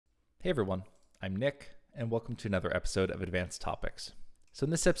Hey everyone, I'm Nick, and welcome to another episode of Advanced Topics. So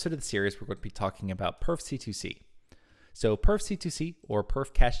in this episode of the series, we're going to be talking about Perf C2C. So Perf C2C, or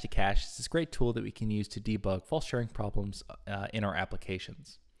Perf Cache-to-Cache, is this great tool that we can use to debug false sharing problems in our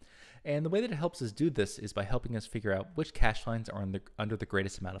applications. And the way that it helps us do this is by helping us figure out which cache lines are under the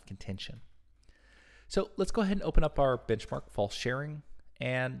greatest amount of contention. So let's go ahead and open up our benchmark false sharing,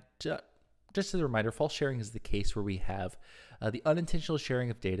 and just as a reminder, false sharing is the case where we have the unintentional sharing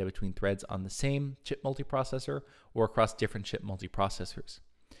of data between threads on the same chip multiprocessor or across different chip multiprocessors.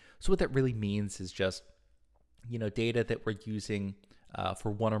 So what that really means is just, data that we're using for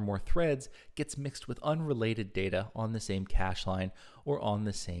one or more threads gets mixed with unrelated data on the same cache line or on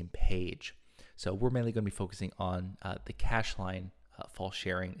the same page. So we're mainly going to be focusing on the cache line false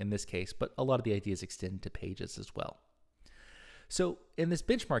sharing in this case, but a lot of the ideas extend to pages as well. So in this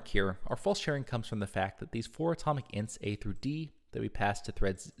benchmark here, our false sharing comes from the fact that these four atomic ints A through D that we pass to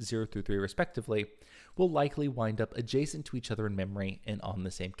threads 0 through 3 respectively will likely wind up adjacent to each other in memory and on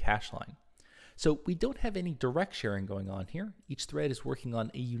the same cache line. So we don't have any direct sharing going on here. Each thread is working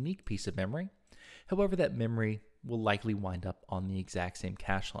on a unique piece of memory. However, that memory will likely wind up on the exact same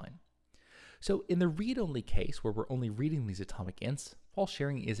cache line. So in the read-only case, where we're only reading these atomic ints, false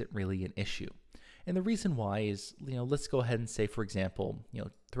sharing isn't really an issue. And the reason why is, let's go ahead and say, for example,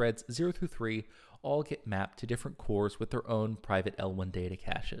 threads 0 through 3 all get mapped to different cores with their own private L1 data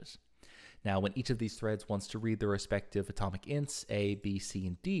caches. Now, when each of these threads wants to read their respective atomic ints, A, B, C,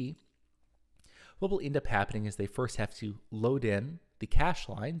 and D, what will end up happening is they first have to load in the cache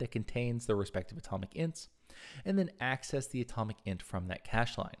line that contains their respective atomic ints, and then access the atomic int from that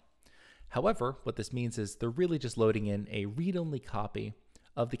cache line. However, what this means is they're really just loading in a read-only copy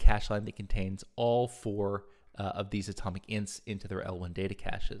of the cache line that contains all four of these atomic ints into their L1 data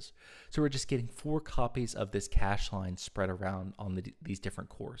caches. So we're just getting 4 copies of this cache line spread around on these different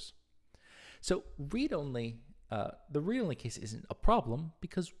cores. So the read-only case isn't a problem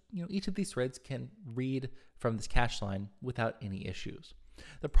because each of these threads can read from this cache line without any issues.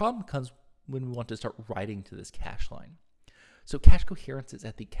 The problem comes when we want to start writing to this cache line. So cache coherence is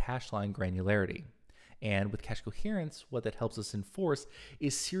at the cache line granularity. And with cache coherence, what that helps us enforce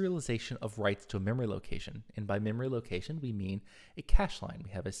is serialization of writes to a memory location. And by memory location, we mean a cache line.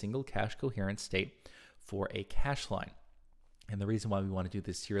 We have a single cache coherence state for a cache line. And the reason why we want to do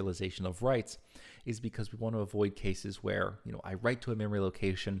this serialization of writes is because we want to avoid cases where, I write to a memory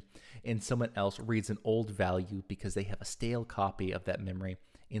location and someone else reads an old value because they have a stale copy of that memory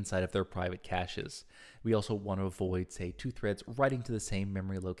inside of their private caches. We also want to avoid, say, 2 threads writing to the same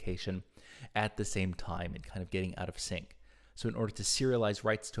memory location at the same time and kind of getting out of sync. So in order to serialize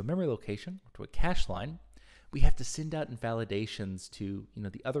writes to a memory location or to a cache line, we have to send out invalidations to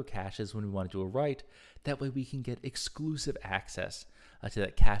the other caches when we want to do a write. That way we can get exclusive access to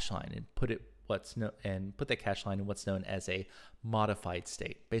that cache line and put that cache line in what's known as a modified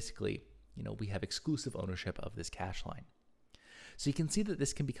state. Basically, we have exclusive ownership of this cache line. So you can see that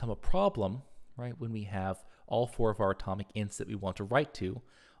this can become a problem, right, when we have all 4 of our atomic ints that we want to write to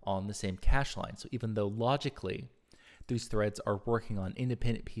on the same cache line. So even though logically these threads are working on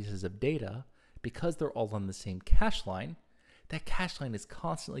independent pieces of data, because they're all on the same cache line, that cache line is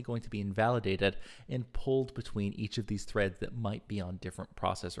constantly going to be invalidated and pulled between each of these threads that might be on different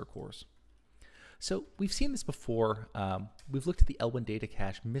processor cores. So we've seen this before. We've looked at the L1 data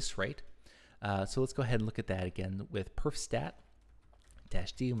cache miss rate. So let's go ahead and look at that again with perfstat-d.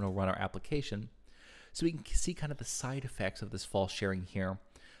 I'm going to run our application. So we can see kind of the side effects of this false sharing here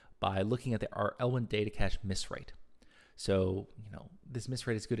by looking at our L1 data cache miss rate. So, this miss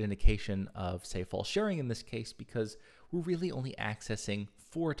rate is a good indication of, say, false sharing in this case because we're really only accessing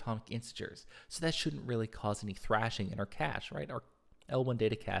 4 atomic integers. So that shouldn't really cause any thrashing in our cache, right? Our L1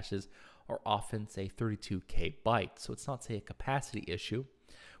 data caches are often, say, 32K bytes. So it's not, say, a capacity issue.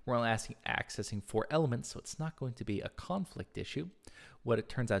 We're only accessing 4 elements, so it's not going to be a conflict issue. What it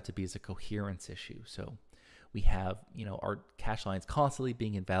turns out to be is a coherence issue. So we have, our cache lines constantly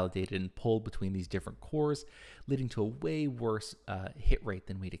being invalidated and pulled between these different cores, leading to a way worse hit rate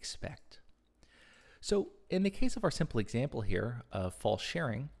than we'd expect. So in the case of our simple example here of false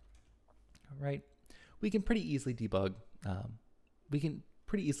sharing, right, we can pretty easily debug.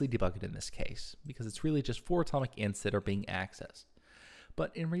 It in this case because it's really just 4 atomic ints that are being accessed.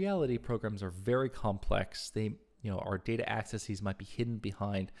 But in reality, programs are very complex. Our data accesses might be hidden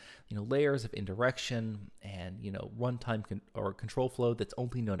behind, layers of indirection and, runtime or control flow that's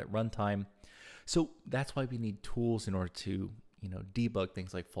only known at runtime. So that's why we need tools in order to, debug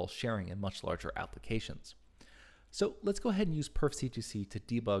things like false sharing in much larger applications. So let's go ahead and use Perf C2C to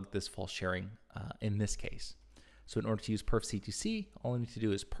debug this false sharing in this case. So in order to use Perf C2C, all I need to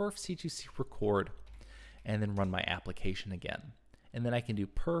do is Perf C2C record and then run my application again. And then I can do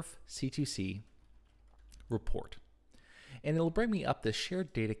Perf C2C report. And it'll bring me up the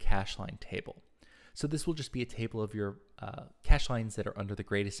shared data cache line table. So this will just be a table of your cache lines that are under the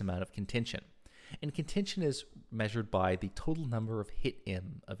greatest amount of contention. And contention is measured by the total number of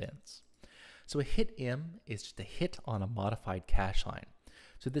hit-im events. So a hit-im is just a hit on a modified cache line.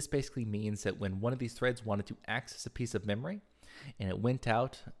 So this basically means that when one of these threads wanted to access a piece of memory and it went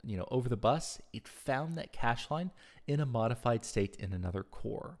out, over the bus, it found that cache line in a modified state in another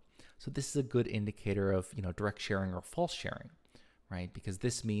core. So this is a good indicator of, direct sharing or false sharing, right? Because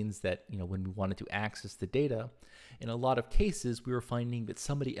this means that, when we wanted to access the data, in a lot of cases, we were finding that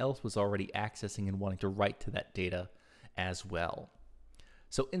somebody else was already accessing and wanting to write to that data as well.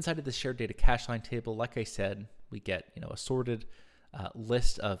 So inside of the shared data cache line table, like I said, we get, a sorted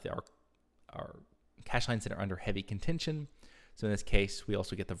list of our cache lines that are under heavy contention. So in this case, we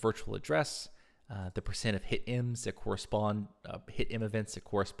also get the virtual address, the percent of hit-ims that correspond, hit-im events that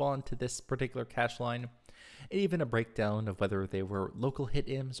correspond to this particular cache line, and even a breakdown of whether they were local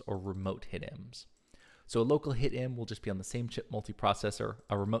hit-ims or remote hit-ims. So a local hit-im will just be on the same chip multiprocessor.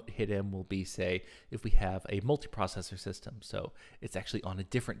 A remote hit-im will be, say, if we have a multiprocessor system. So it's actually on a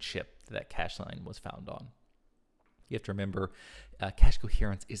different chip that cache line was found on. You have to remember, cache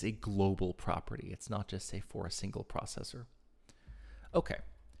coherence is a global property. It's not just, say, for a single processor. Okay,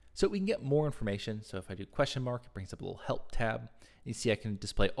 so we can get more information. So if I do question mark, it brings up a little help tab. You see I can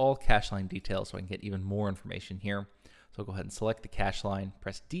display all cache line details, so I can get even more information here. So I'll go ahead and select the cache line,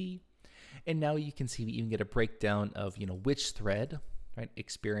 press D, and now you can see we even get a breakdown of which thread, right,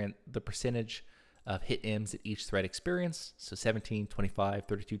 experience the percentage of hit-ims that each thread experienced, so 17, 25,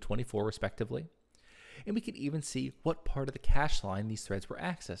 32, 24 respectively. And we can even see what part of the cache line these threads were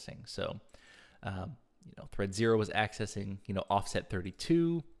accessing. So, thread 0 was accessing, offset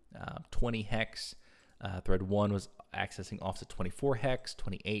 32, 20 hex. Thread 1 was accessing offset 24 hex,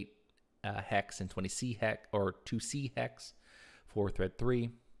 28 hex, and 20C hex, or 2C hex for thread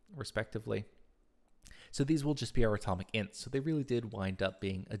 3, respectively. So these will just be our atomic ints. So they really did wind up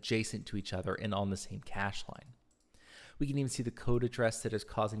being adjacent to each other and on the same cache line. We can even see the code address that is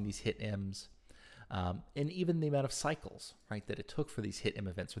causing these hit-ims. And even the amount of cycles, right, that it took for these hit-im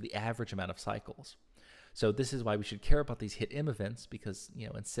events, or the average amount of cycles. So this is why we should care about these hit-im events, because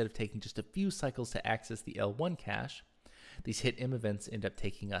instead of taking just a few cycles to access the L1 cache, these hit-im events end up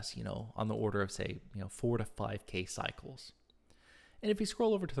taking us, on the order of, say, 4 to 5K cycles. And if we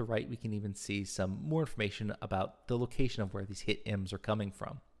scroll over to the right, we can even see some more information about the location of where these hit-ims are coming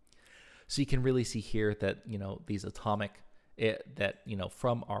from. So you can really see here that these atomic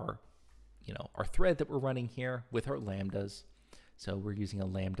from our our thread that we're running here with our lambdas. So we're using a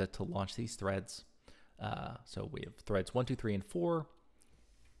lambda to launch these threads. So we have threads 1, 2, 3, and 4.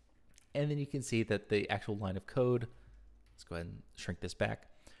 And then you can see that the actual line of code, let's go ahead and shrink this back,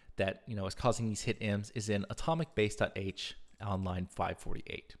 that is causing these hit-ims is in atomic-base.h on line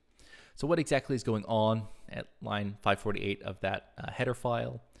 548. So what exactly is going on at line 548 of that header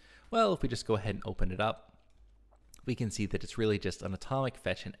file? Well, if we just go ahead and open it up, we can see that it's really just an atomic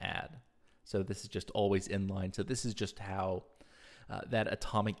fetch and add. So this is just always inline. So this is just how that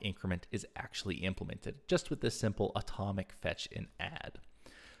atomic increment is actually implemented, just with this simple atomic fetch and add.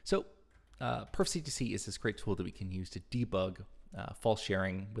 So Perf C2C is this great tool that we can use to debug false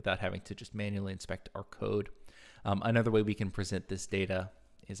sharing without having to just manually inspect our code. Another way we can present this data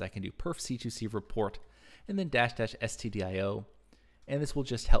is I can do Perf C2C report and then --stdio. And this will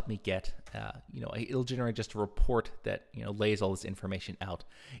just help me get, it'll generate just a report that, lays all this information out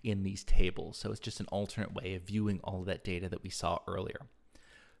in these tables. So it's just an alternate way of viewing all of that data that we saw earlier.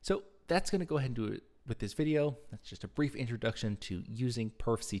 So that's going to go ahead and do it with this video. That's just a brief introduction to using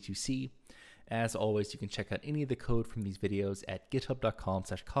Perf C2C. As always, you can check out any of the code from these videos at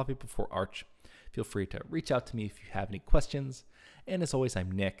github.com/coffeebeforearch. Feel free to reach out to me if you have any questions. And as always,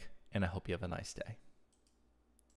 I'm Nick, and I hope you have a nice day.